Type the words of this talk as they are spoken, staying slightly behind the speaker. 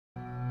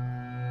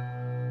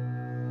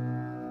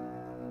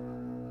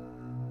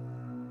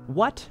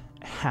What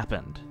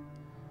happened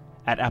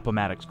at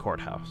Appomattox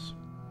Court House?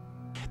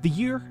 The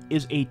year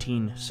is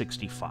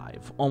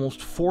 1865,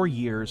 almost 4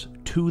 years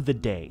to the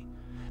day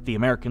the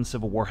American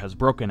Civil War has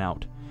broken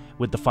out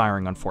with the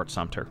firing on Fort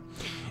Sumter.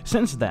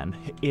 Since then,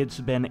 it's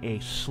been a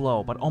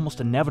slow but almost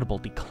inevitable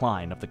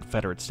decline of the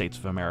Confederate States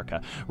of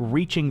America,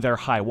 reaching their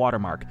high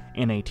watermark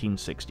in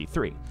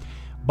 1863.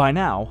 By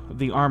now,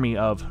 the Army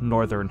of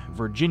Northern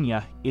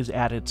Virginia is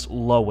at its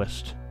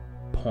lowest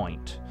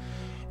point.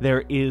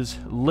 There is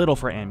little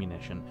for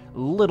ammunition,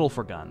 little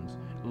for guns,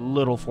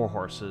 little for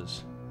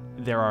horses.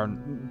 There are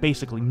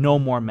basically no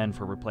more men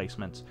for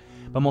replacements,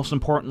 but most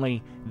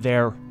importantly,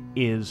 there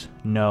is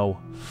no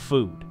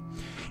food.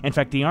 In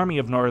fact, the Army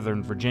of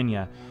Northern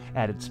Virginia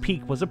at its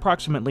peak was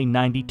approximately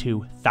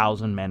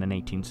 92,000 men in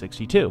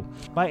 1862.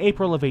 By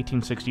April of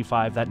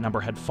 1865, that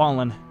number had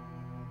fallen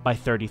by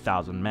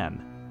 30,000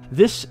 men.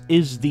 This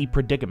is the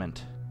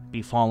predicament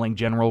befalling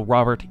General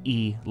Robert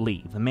E.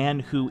 Lee, the man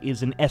who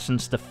is in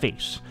essence the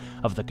face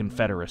of the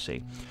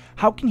Confederacy.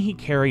 How can he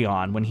carry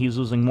on when he's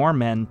losing more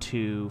men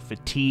to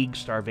fatigue,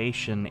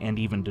 starvation, and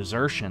even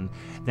desertion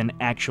than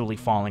actually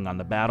falling on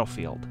the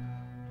battlefield?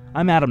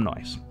 I'm Adam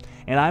Noyce,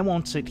 and I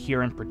won't sit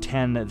here and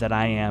pretend that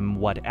I am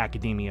what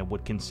academia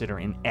would consider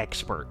an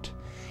expert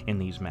in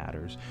these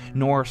matters,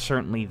 nor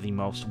certainly the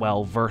most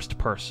well-versed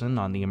person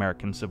on the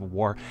American Civil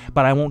War,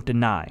 but I won't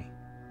deny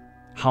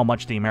how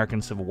much the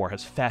American Civil War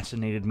has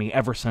fascinated me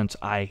ever since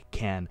I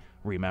can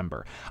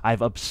remember.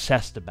 I've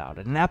obsessed about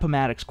it, and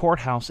Appomattox Court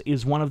House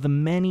is one of the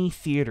many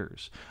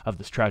theaters of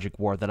this tragic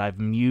war that I've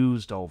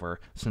mused over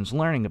since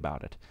learning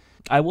about it.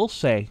 I will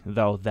say,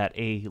 though, that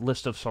a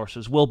list of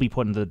sources will be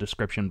put in the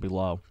description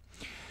below.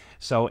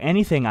 So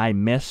anything I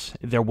miss,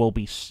 there will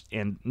be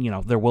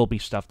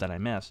stuff that I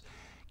miss,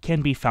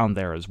 can be found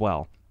there as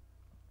well.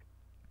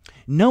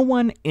 No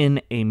one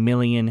in a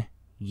million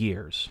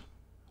years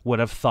would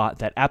have thought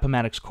that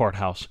Appomattox Court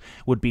House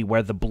would be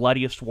where the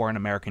bloodiest war in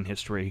American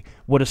history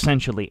would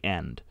essentially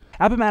end.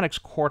 Appomattox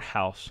Court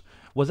House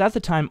was at the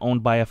time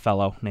owned by a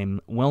fellow named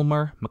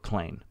Wilmer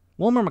McLean.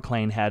 Wilmer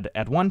McLean had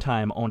at one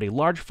time owned a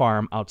large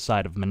farm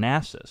outside of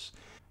Manassas.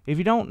 If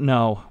you don't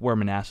know where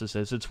Manassas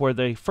is, it's where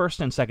the first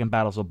and second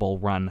battles of Bull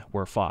Run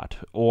were fought,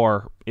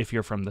 or if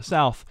you're from the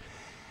South,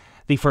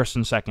 the first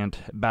and second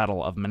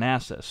Battle of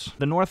Manassas.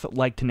 The North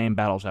liked to name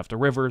battles after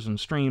rivers and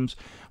streams,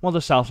 while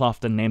the South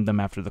often named them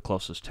after the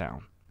closest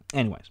town.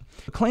 Anyways,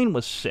 McLean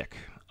was sick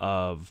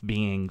of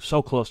being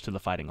so close to the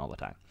fighting all the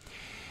time.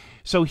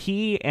 So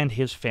he and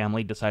his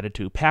family decided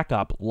to pack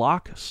up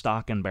lock,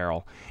 stock, and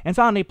barrel, and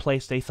found a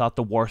place they thought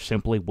the war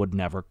simply would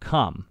never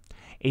come.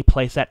 A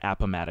place at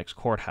Appomattox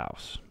Court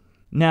House.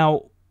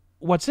 Now,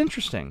 what's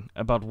interesting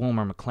about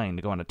Wilmer McLean,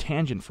 to go on a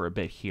tangent for a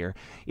bit here,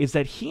 is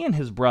that he and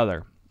his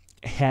brother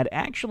had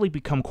actually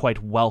become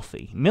quite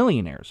wealthy,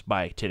 millionaires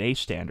by today's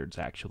standards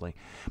actually,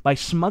 by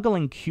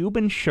smuggling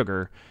Cuban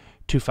sugar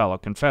to fellow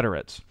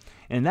Confederates.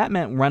 And that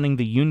meant running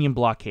the Union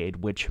blockade,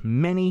 which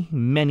many,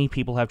 many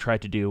people have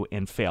tried to do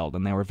and failed,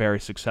 and they were very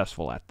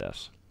successful at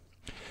this.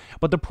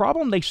 But the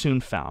problem they soon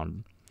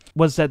found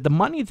was that the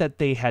money that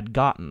they had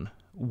gotten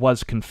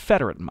was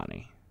Confederate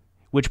money,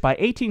 which by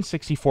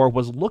 1864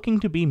 was looking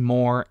to be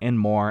more and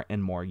more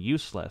and more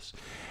useless.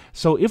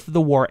 So if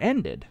the war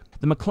ended,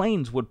 the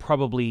McLeans would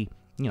probably,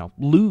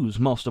 lose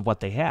most of what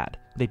they had.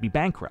 They'd be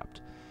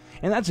bankrupt.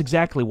 And that's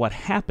exactly what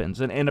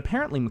happens, and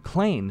apparently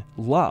McLean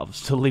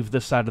loves to leave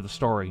this side of the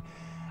story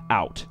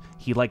out.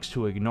 He likes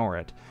to ignore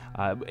it.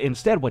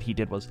 Instead, what he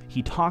did was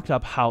he talked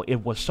up how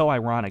it was so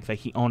ironic that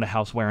he owned a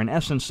house where, in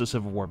essence, the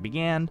Civil War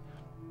began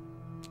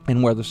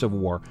and where the Civil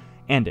War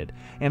ended.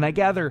 And I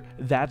gather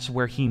that's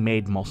where he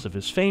made most of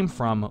his fame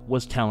from,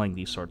 was telling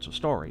these sorts of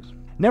stories.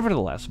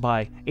 Nevertheless,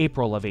 by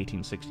April of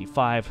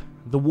 1865,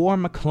 the war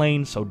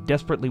McLean so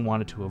desperately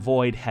wanted to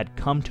avoid had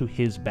come to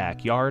his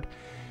backyard,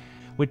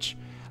 which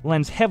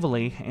lends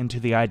heavily into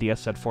the idea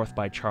set forth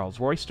by Charles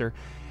Royster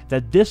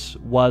that this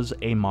was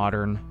a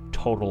modern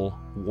total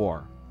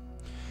war.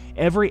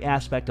 Every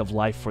aspect of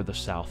life for the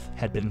South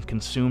had been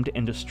consumed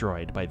and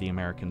destroyed by the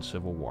American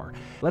Civil War.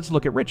 Let's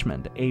look at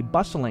Richmond, a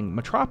bustling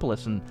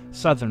metropolis in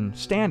Southern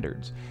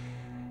standards,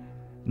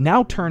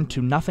 now turned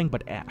to nothing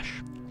but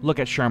ash. Look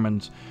at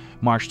Sherman's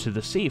march to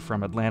the sea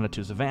from Atlanta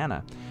to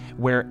Savannah,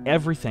 where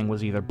everything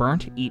was either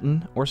burnt,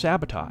 eaten, or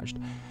sabotaged.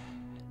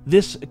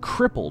 This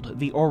crippled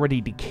the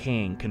already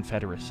decaying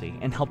Confederacy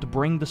and helped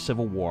bring the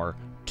Civil War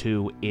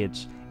to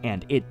its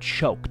end. It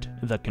choked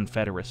the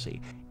Confederacy.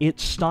 It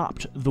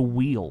stopped the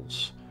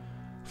wheels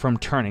from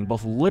turning,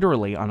 both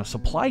literally on a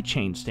supply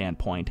chain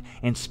standpoint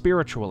and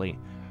spiritually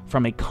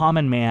from a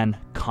common man,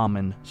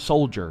 common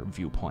soldier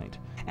viewpoint.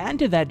 Add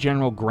to that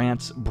General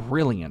Grant's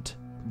brilliant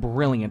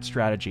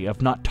strategy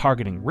of not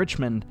targeting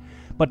Richmond,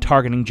 but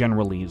targeting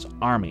General Lee's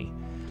army.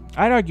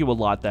 I'd argue a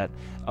lot that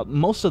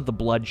most of the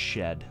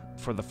bloodshed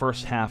for the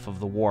first half of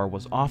the war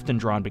was often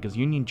drawn because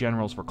Union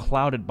generals were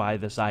clouded by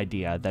this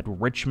idea that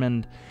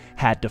Richmond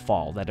had to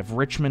fall, that if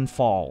Richmond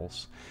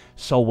falls,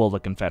 so will the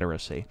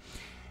Confederacy.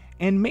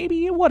 And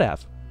maybe it would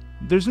have.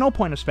 There's no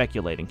point of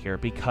speculating here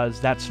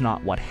because that's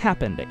not what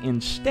happened.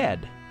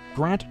 Instead,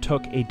 Grant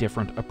took a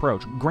different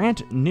approach.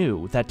 Grant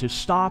knew that to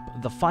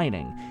stop the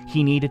fighting,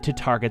 he needed to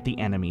target the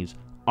enemy's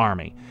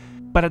army.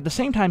 But at the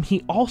same time,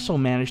 he also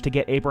managed to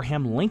get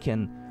Abraham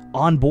Lincoln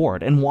on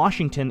board and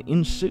Washington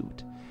in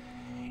suit.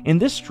 And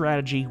this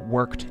strategy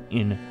worked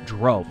in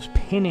droves,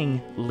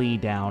 pinning Lee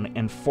down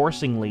and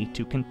forcing Lee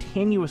to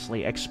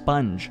continuously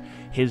expunge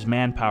his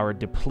manpower,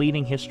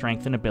 depleting his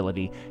strength and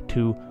ability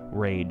to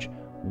wage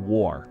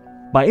war.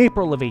 By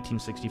April of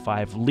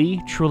 1865,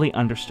 Lee truly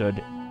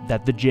understood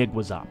that the jig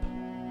was up.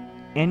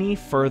 Any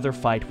further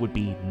fight would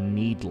be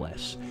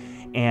needless,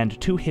 and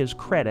to his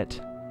credit,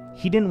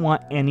 he didn't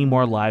want any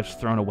more lives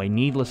thrown away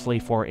needlessly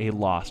for a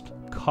lost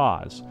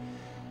cause.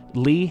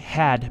 Lee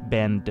had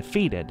been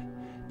defeated.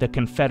 The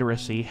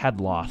Confederacy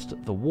had lost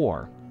the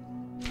war.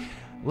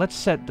 Let's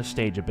set the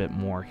stage a bit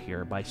more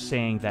here by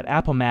saying that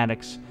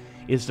Appomattox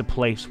is the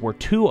place where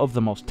two of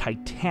the most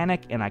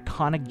titanic and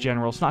iconic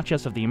generals, not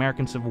just of the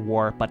American Civil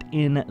War, but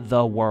in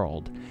the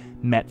world,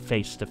 met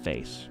face to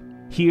face.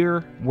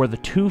 Here were the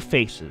two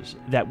faces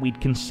that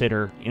we'd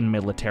consider in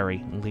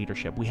military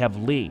leadership. We have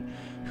Lee,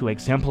 who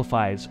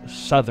exemplifies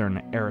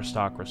Southern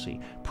aristocracy,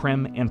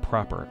 prim and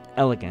proper,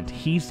 elegant.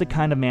 He's the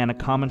kind of man a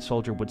common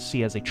soldier would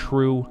see as a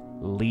true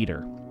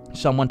leader,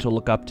 someone to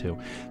look up to,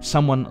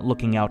 someone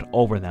looking out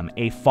over them,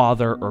 a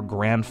father or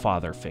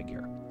grandfather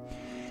figure.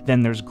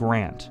 Then there's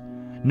Grant,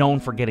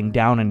 known for getting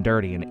down and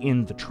dirty and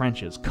in the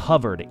trenches,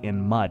 covered in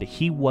mud.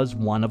 He was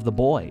one of the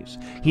boys.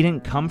 He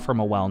didn't come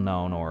from a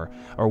well-known or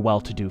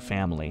well-to-do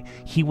family.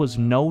 He was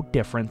no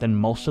different than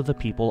most of the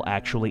people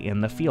actually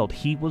in the field.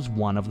 He was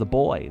one of the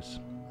boys.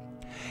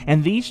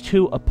 And these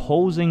two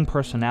opposing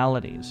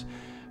personalities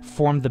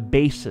formed the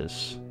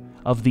basis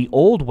of the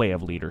old way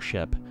of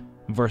leadership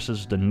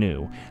versus the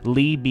new.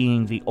 Lee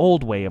being the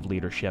old way of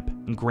leadership,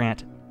 and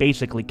Grant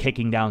basically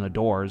kicking down the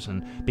doors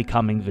and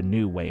becoming the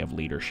new way of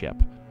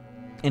leadership.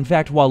 In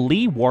fact, while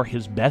Lee wore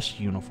his best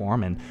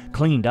uniform and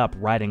cleaned up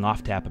riding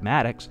off to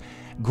Appomattox,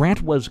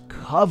 Grant was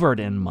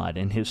covered in mud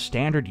in his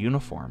standard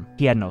uniform.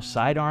 He had no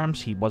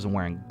sidearms, he wasn't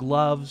wearing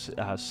gloves,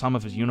 some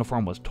of his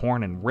uniform was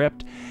torn and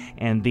ripped,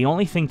 and the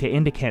only thing to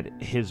indicate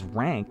his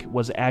rank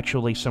was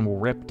actually some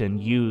ripped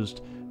and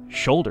used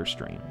shoulder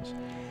strains.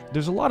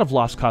 There's a lot of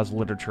lost cause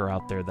literature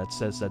out there that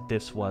says that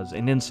this was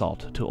an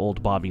insult to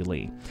old Bobby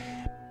Lee.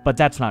 But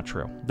that's not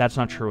true. That's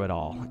not true at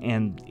all,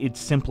 and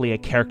it's simply a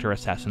character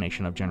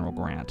assassination of General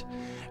Grant.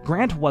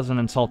 Grant wasn't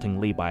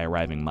insulting Lee by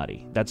arriving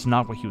muddy. That's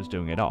not what he was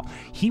doing at all.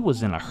 He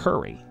was in a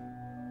hurry.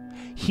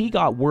 He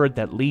got word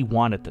that Lee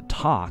wanted to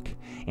talk,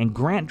 and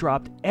Grant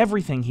dropped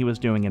everything he was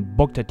doing and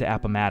booked it to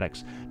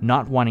Appomattox,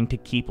 not wanting to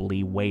keep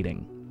Lee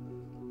waiting.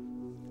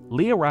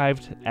 Lee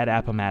arrived at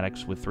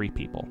Appomattox with 3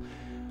 people.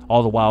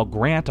 All the while,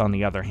 Grant, on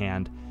the other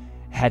hand,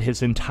 had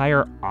his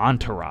entire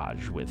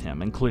entourage with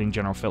him, including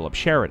General Philip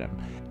Sheridan.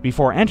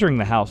 Before entering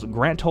the house,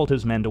 Grant told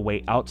his men to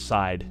wait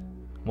outside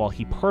while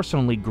he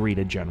personally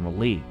greeted General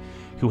Lee,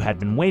 who had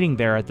been waiting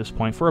there at this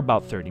point for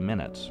about 30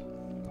 minutes.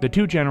 The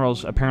two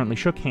generals apparently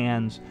shook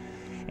hands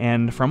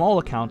and, from all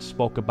accounts,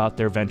 spoke about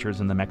their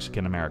ventures in the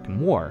Mexican-American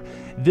War.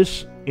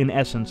 This, in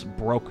essence,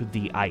 broke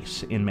the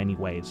ice in many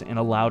ways and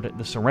allowed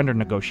the surrender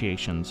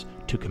negotiations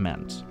to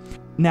commence.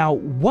 Now,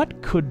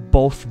 what could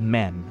both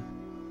men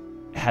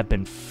have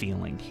been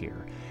feeling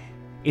here?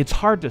 It's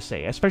hard to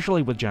say,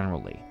 especially with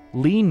General Lee.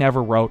 Lee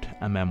never wrote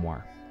a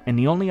memoir, and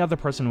the only other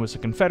person who was a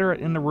Confederate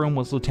in the room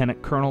was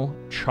Lieutenant Colonel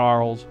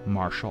Charles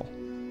Marshall.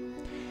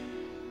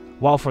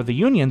 While for the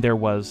Union there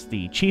was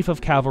the Chief of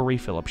Cavalry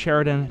Philip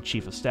Sheridan,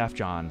 Chief of Staff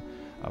John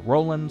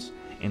Rowlands,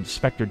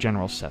 Inspector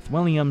General Seth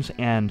Williams,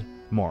 and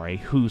more, a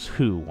who's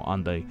who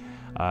on the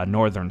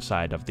northern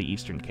side of the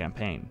Eastern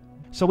Campaign.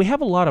 So we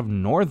have a lot of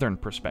northern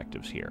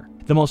perspectives here,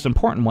 the most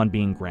important one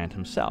being Grant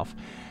himself,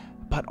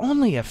 but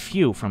only a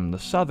few from the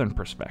southern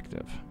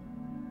perspective.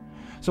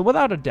 So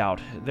without a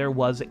doubt, there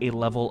was a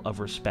level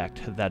of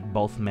respect that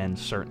both men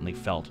certainly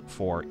felt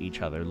for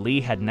each other. Lee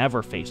had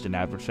never faced an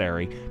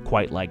adversary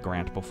quite like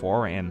Grant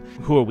before, and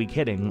who are we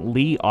kidding?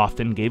 Lee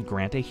often gave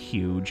Grant a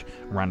huge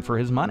run for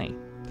his money.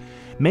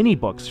 Many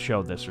books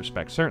show this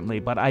respect, certainly,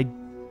 but I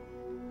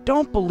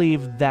don't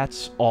believe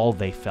that's all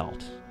they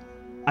felt.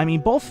 I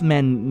mean, both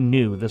men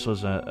knew this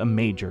was a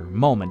major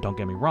moment, don't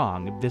get me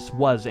wrong. This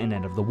was an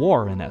end of the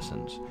war, in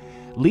essence.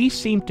 Lee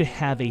seemed to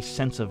have a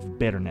sense of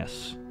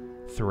bitterness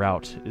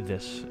throughout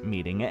this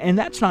meeting, and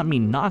that's not me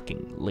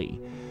knocking Lee.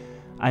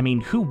 I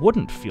mean, who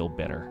wouldn't feel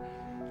bitter?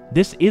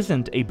 This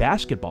isn't a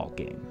basketball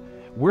game.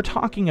 We're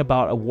talking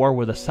about a war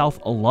where the South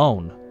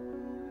alone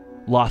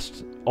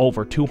lost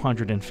over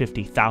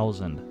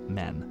 250,000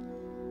 men.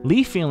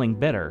 Lee feeling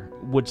bitter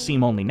would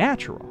seem only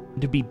natural.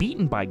 To be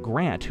beaten by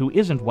Grant, who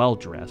isn't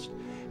well-dressed,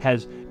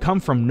 has come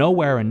from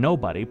nowhere and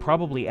nobody,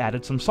 probably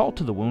added some salt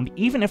to the wound,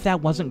 even if that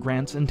wasn't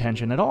Grant's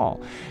intention at all.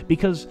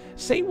 Because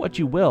say what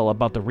you will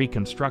about the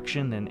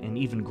Reconstruction and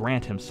even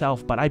Grant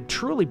himself, but I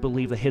truly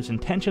believe that his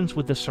intentions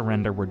with this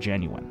surrender were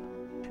genuine.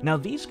 Now,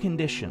 these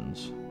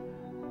conditions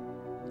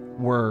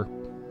were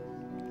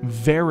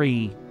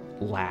very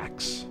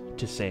lax,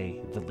 to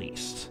say the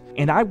least.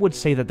 And I would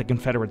say that the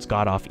Confederates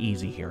got off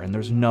easy here, and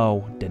there's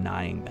no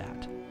denying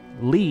that.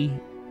 Lee,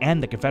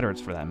 and the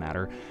Confederates for that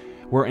matter,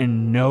 were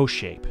in no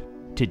shape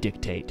to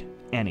dictate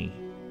any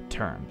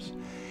terms.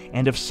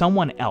 And if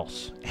someone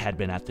else had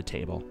been at the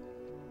table,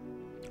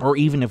 or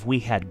even if we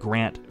had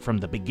Grant from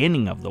the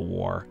beginning of the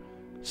war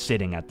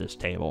sitting at this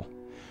table,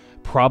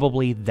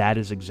 probably that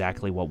is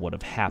exactly what would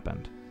have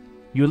happened.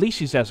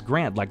 Ulysses S.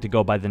 Grant liked to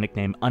go by the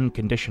nickname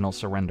Unconditional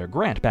Surrender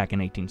Grant back in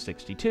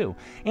 1862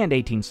 and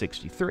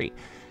 1863.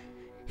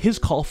 His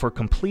call for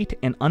complete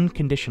and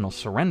unconditional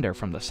surrender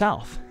from the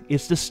South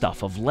is the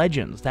stuff of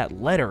legends.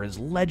 That letter is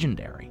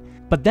legendary.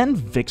 But then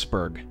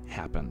Vicksburg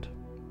happened.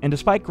 And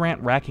despite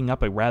Grant racking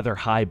up a rather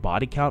high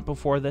body count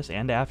before this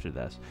and after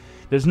this,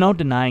 there's no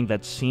denying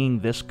that seeing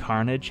this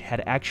carnage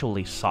had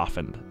actually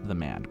softened the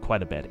man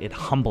quite a bit. It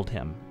humbled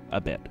him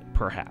a bit,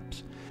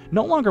 perhaps.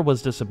 No longer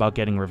was this about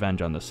getting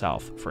revenge on the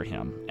South for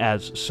him,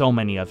 as so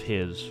many of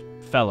his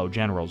fellow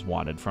generals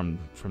wanted from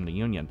the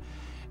Union.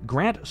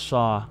 Grant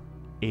saw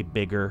a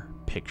bigger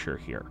picture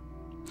here.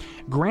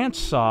 Grant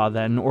saw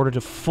that in order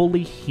to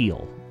fully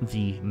heal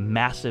the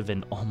massive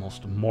and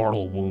almost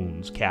mortal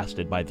wounds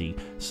casted by the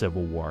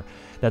Civil War,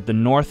 that the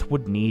North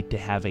would need to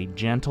have a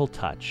gentle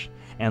touch,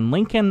 and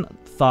Lincoln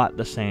thought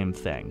the same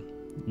thing.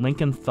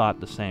 Lincoln thought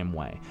the same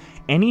way.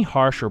 Any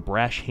harsh or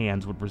brash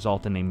hands would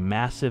result in a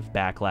massive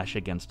backlash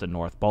against the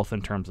North, both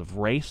in terms of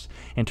race,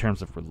 in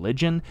terms of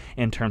religion,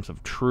 in terms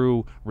of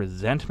true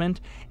resentment,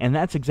 and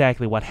that's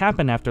exactly what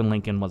happened after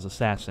Lincoln was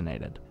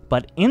assassinated.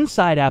 But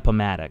inside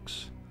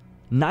Appomattox,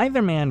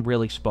 neither man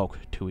really spoke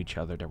to each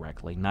other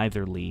directly,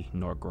 neither Lee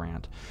nor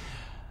Grant.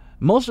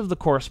 Most of the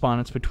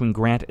correspondence between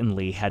Grant and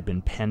Lee had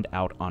been penned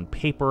out on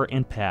paper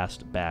and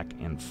passed back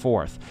and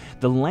forth.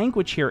 The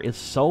language here is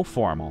so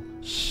formal,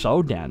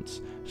 so dense,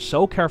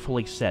 so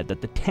carefully said that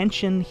the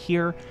tension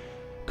here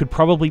could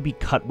probably be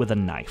cut with a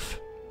knife,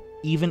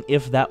 even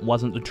if that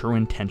wasn't the true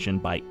intention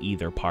by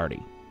either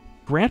party.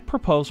 Grant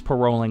proposed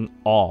paroling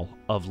all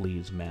of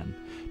Lee's men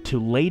to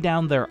lay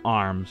down their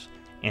arms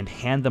and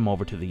hand them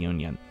over to the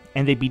Union,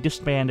 and they'd be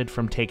disbanded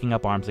from taking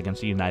up arms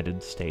against the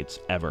United States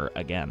ever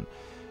again.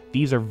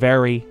 These are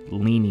very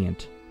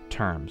lenient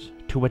terms,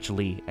 to which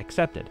Lee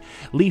accepted.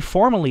 Lee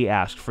formally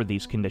asked for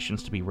these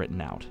conditions to be written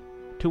out,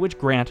 to which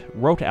Grant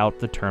wrote out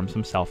the terms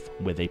himself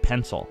with a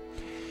pencil.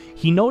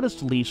 He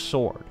noticed Lee's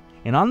sword,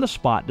 and on the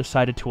spot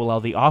decided to allow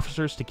the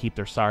officers to keep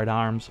their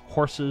sidearms,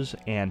 horses,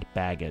 and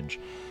baggage.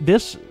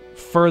 This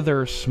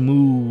further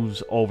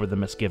smooths over the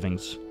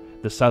misgivings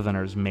the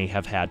Southerners may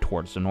have had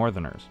towards the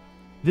Northerners.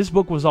 This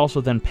book was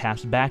also then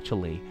passed back to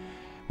Lee,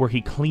 where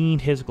he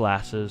cleaned his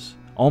glasses,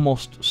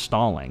 almost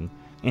stalling,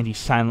 and he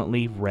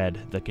silently read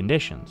the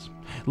conditions.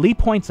 Lee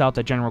points out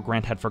that General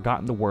Grant had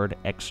forgotten the word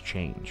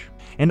exchange,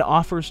 and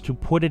offers to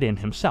put it in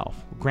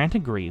himself. Grant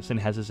agrees and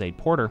has his aide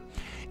Porter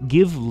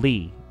give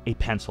Lee a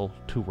pencil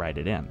to write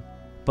it in.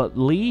 But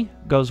Lee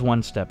goes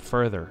one step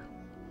further.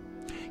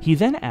 He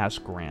then asks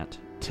Grant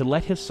to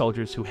let his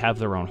soldiers who have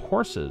their own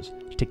horses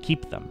to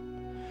keep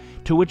them,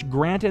 to which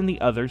Grant and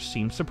the others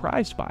seemed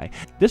surprised by.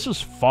 This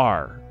was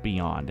far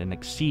beyond and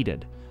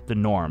exceeded the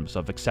norms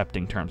of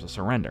accepting terms of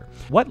surrender.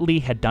 What Lee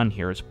had done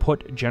here is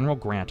put General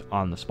Grant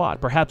on the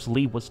spot. Perhaps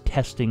Lee was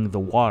testing the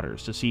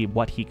waters to see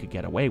what he could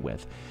get away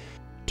with.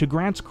 To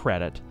Grant's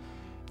credit,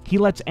 he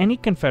lets any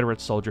Confederate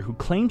soldier who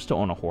claims to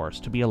own a horse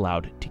to be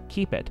allowed to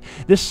keep it.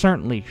 This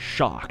certainly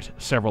shocked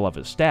several of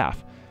his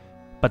staff,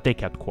 but they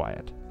kept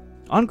quiet.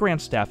 On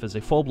Grant's staff is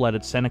a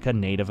full-blooded Seneca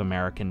Native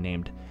American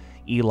named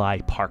Eli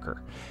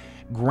Parker.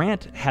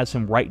 Grant has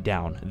him write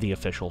down the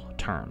official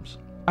terms.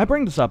 I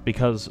bring this up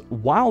because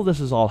while this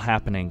is all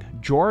happening,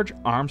 George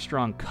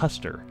Armstrong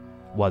Custer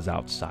was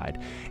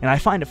outside, and I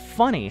find it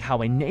funny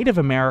how a Native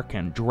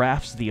American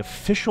drafts the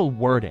official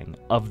wording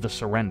of the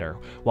surrender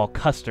while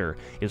Custer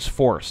is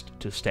forced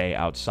to stay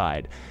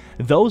outside.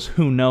 Those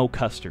who know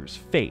Custer's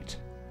fate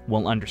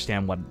will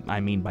understand what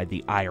I mean by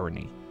the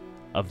irony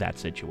of that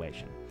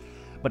situation.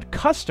 But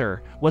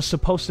Custer was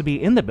supposed to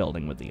be in the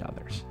building with the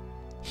others.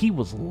 He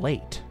was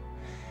late.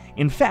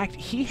 In fact,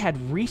 he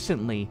had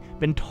recently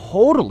been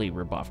totally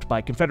rebuffed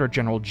by Confederate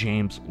General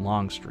James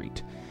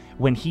Longstreet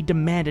when he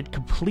demanded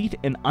complete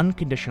and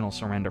unconditional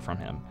surrender from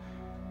him.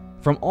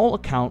 From all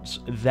accounts,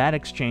 that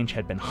exchange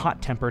had been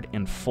hot-tempered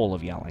and full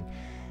of yelling.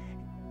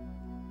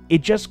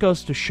 It just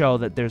goes to show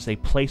that there's a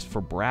place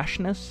for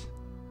brashness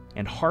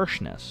and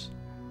harshness,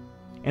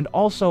 and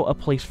also a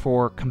place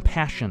for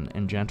compassion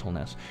and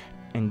gentleness,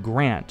 and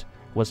Grant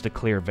was the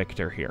clear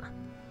victor here.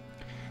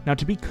 Now,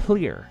 to be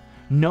clear,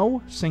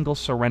 no single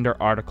surrender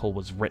article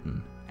was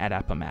written at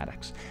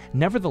Appomattox.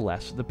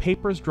 Nevertheless, the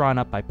papers drawn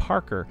up by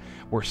Parker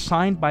were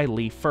signed by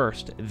Lee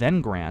first,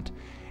 then Grant,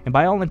 and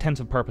by all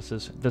intents and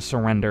purposes, the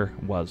surrender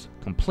was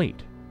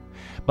complete.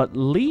 But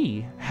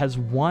Lee has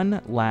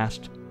one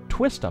last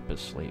twist up his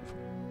sleeve.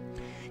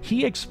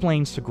 He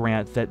explains to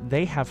Grant that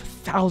they have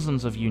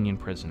thousands of Union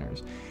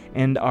prisoners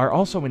and are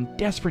also in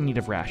desperate need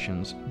of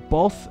rations,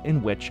 both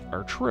in which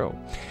are true.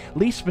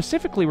 Lee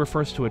specifically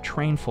refers to a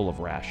train full of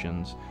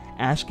rations,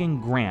 asking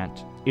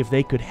Grant if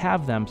they could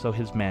have them so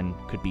his men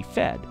could be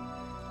fed.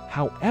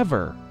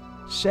 However,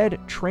 said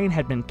train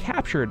had been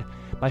captured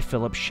by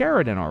Philip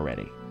Sheridan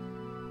already.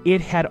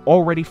 It had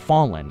already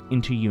fallen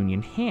into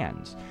Union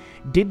hands.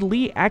 Did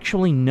Lee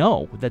actually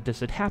know that this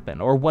had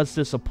happened, or was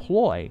this a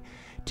ploy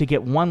to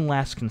get one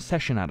last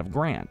concession out of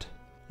Grant?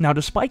 Now,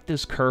 despite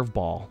this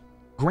curveball,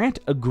 Grant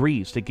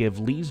agrees to give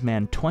Lee's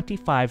men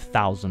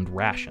 25,000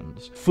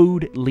 rations,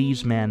 food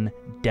Lee's men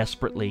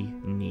desperately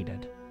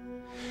needed.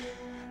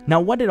 Now,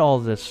 what did all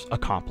this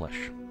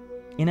accomplish?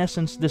 In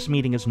essence, this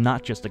meeting is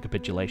not just a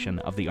capitulation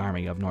of the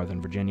Army of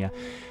Northern Virginia,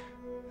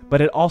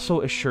 but it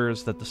also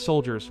assures that the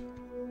soldiers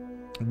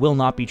will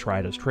not be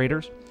tried as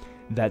traitors,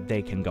 that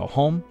they can go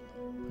home,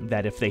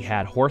 that if they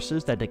had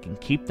horses, that they can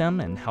keep them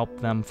and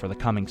help them for the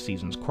coming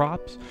season's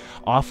crops,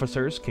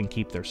 officers can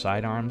keep their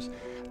sidearms,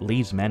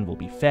 Lee's men will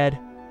be fed,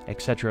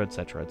 etc.,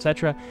 etc.,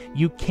 etc.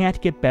 You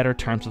can't get better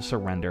terms of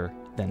surrender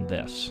than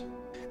this.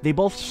 They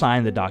both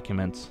sign the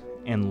documents,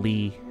 and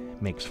Lee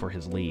makes for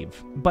his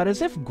leave. But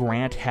as if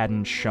Grant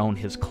hadn't shown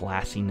his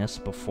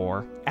classiness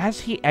before, as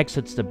he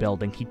exits the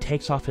building, he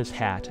takes off his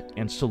hat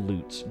and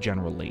salutes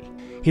General Lee.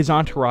 His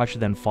entourage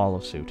then follow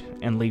suit,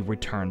 and Lee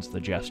returns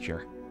the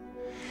gesture.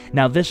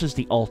 Now, this is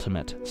the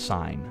ultimate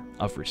sign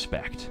of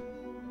respect.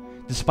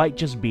 Despite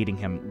just beating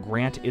him,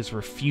 Grant is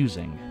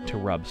refusing to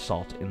rub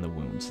salt in the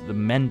wounds. The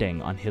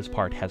mending on his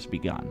part has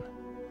begun.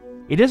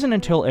 It isn't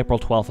until April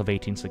 12th of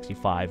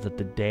 1865 that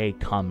the day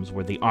comes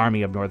where the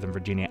Army of Northern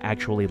Virginia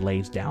actually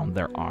lays down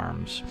their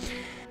arms.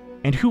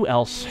 And who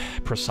else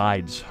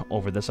presides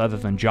over this other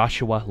than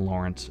Joshua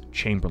Lawrence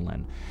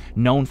Chamberlain,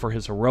 known for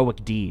his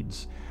heroic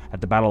deeds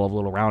at the Battle of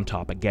Little Round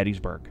Top at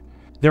Gettysburg.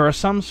 There are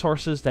some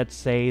sources that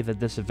say that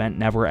this event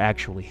never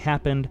actually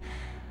happened,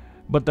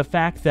 but the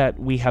fact that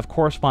we have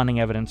corresponding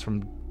evidence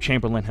from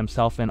Chamberlain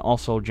himself and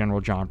also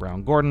General John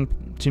Brown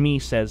Gordon, to me,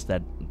 says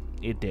that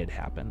it did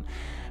happen.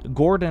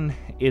 Gordon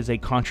is a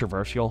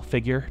controversial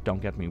figure,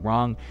 don't get me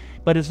wrong,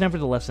 but is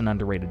nevertheless an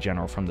underrated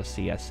general from the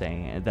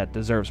CSA that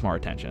deserves more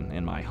attention,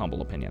 in my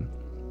humble opinion.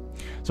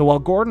 So while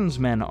Gordon's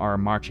men are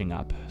marching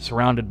up,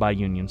 surrounded by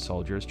Union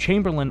soldiers,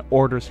 Chamberlain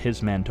orders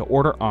his men to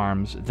order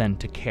arms, then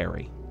to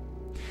carry.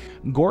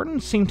 Gordon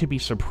seemed to be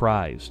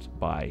surprised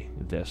by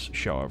this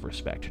show of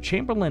respect.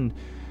 Chamberlain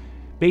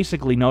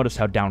basically noticed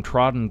how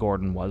downtrodden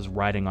Gordon was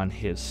riding on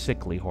his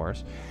sickly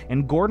horse,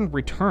 and Gordon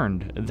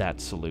returned that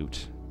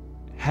salute,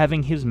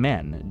 having his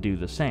men do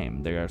the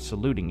same. They are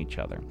saluting each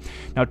other.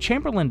 Now,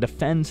 Chamberlain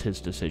defends his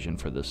decision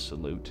for this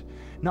salute,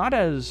 not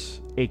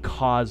as a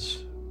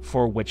cause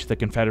for which the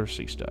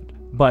Confederacy stood,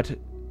 but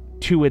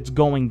to its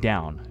going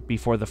down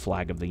before the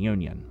flag of the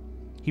Union.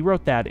 He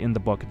wrote that in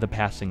the book The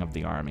Passing of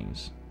the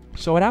Armies.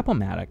 So at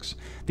Appomattox,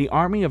 the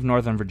Army of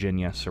Northern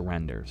Virginia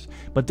surrenders,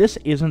 but this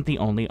isn't the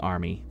only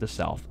army the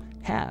South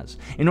has.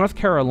 In North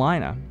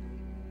Carolina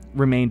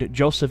remained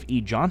Joseph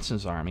E.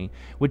 Johnston's army,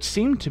 which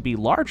seemed to be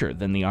larger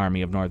than the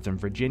Army of Northern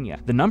Virginia.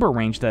 The number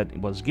range that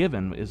was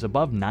given is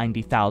above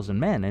 90,000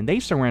 men, and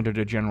they surrendered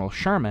to General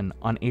Sherman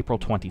on April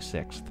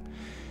 26th.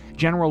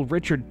 General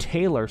Richard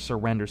Taylor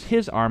surrenders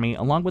his army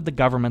along with the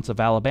governments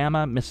of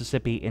Alabama,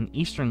 Mississippi, and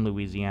eastern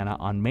Louisiana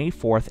on May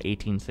 4th,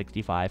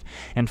 1865,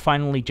 and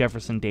finally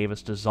Jefferson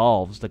Davis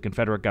dissolves the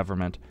Confederate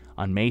government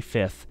on May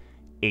 5th,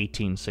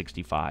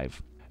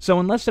 1865. So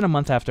in less than a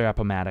month after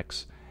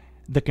Appomattox,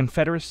 the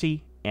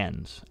Confederacy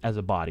ends as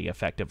a body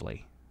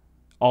effectively,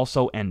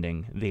 also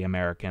ending the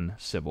American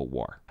Civil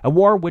War. A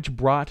war which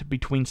brought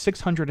between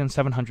 600 and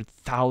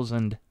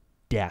 700,000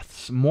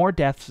 deaths, more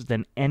deaths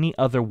than any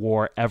other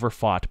war ever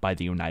fought by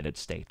the United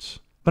States.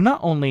 But not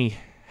only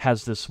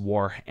has this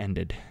war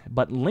ended,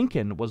 but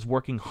Lincoln was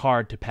working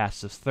hard to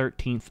pass this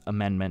 13th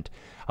Amendment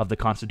of the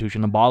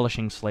Constitution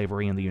abolishing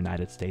slavery in the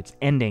United States,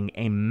 ending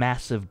a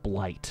massive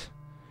blight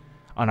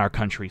on our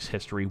country's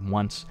history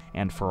once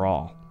and for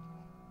all.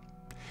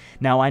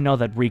 Now, I know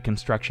that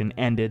Reconstruction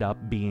ended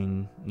up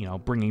being,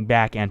 bringing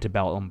back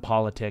antebellum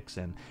politics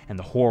and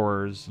the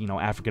horrors,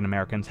 African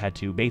Americans had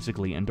to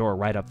basically endure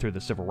right up through the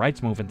civil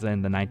rights movement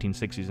in the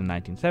 1960s and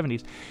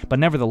 1970s. But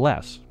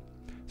nevertheless,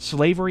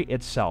 slavery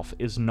itself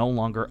is no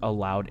longer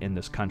allowed in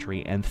this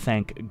country, and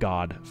thank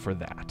God for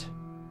that.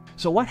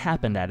 So what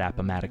happened at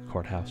Appomattox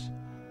Court House?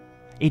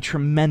 A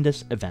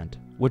tremendous event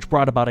which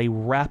brought about a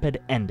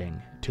rapid ending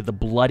to the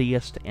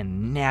bloodiest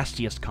and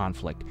nastiest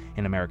conflict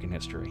in American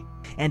history.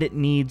 And it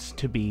needs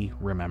to be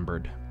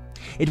remembered.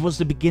 It was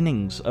the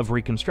beginnings of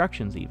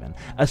Reconstructions even,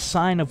 a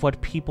sign of what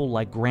people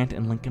like Grant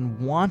and Lincoln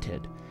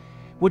wanted,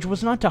 which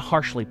was not to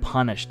harshly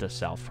punish the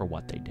South for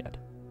what they did,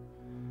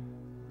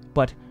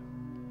 but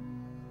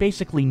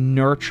basically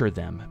nurture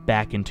them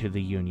back into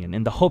the Union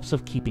in the hopes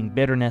of keeping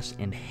bitterness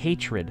and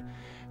hatred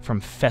from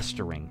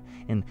festering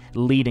and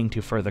leading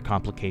to further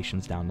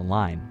complications down the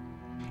line.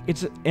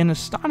 It's an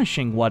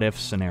astonishing what-if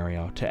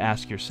scenario to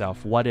ask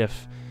yourself, what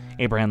if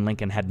Abraham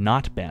Lincoln had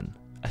not been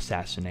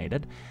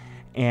assassinated,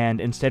 and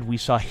instead we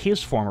saw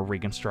his form of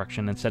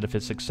Reconstruction instead of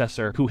his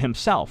successor, who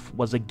himself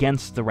was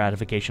against the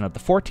ratification of the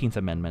 14th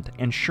Amendment,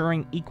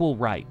 ensuring equal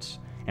rights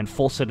and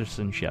full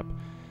citizenship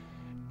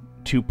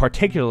to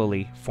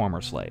particularly former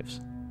slaves.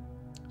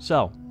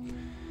 So,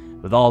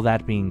 with all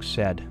that being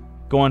said,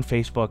 go on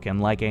Facebook and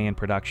like AN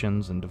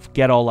Productions and to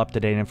get all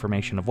up-to-date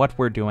information of what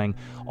we're doing.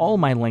 All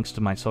my links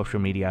to my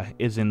social media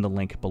is in the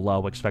link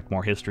below. Expect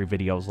more history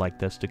videos like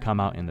this to come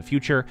out in the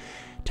future.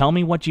 Tell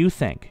me what you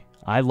think.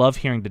 I love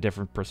hearing the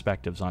different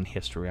perspectives on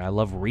history. I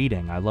love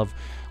reading. I love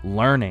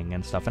learning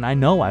and stuff. And I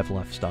know I've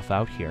left stuff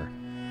out here.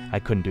 I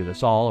couldn't do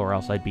this all, or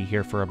else I'd be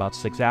here for about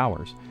 6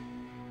 hours.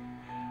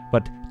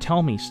 But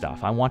tell me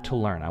stuff. I want to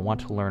learn. I want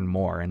to learn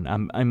more. And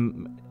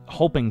I'm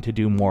hoping to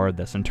do more of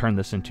this and turn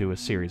this into a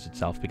series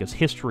itself, because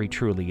history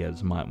truly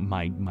is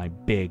my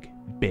big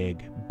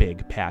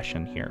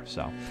passion here.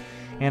 So,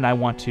 and I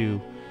want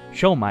to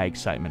show my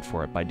excitement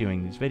for it by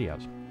doing these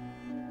videos.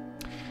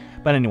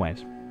 But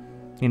anyways,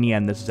 in the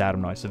end, this is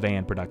Adam Noyce of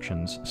AN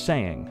Productions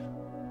saying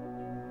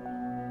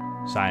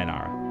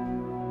sayonara.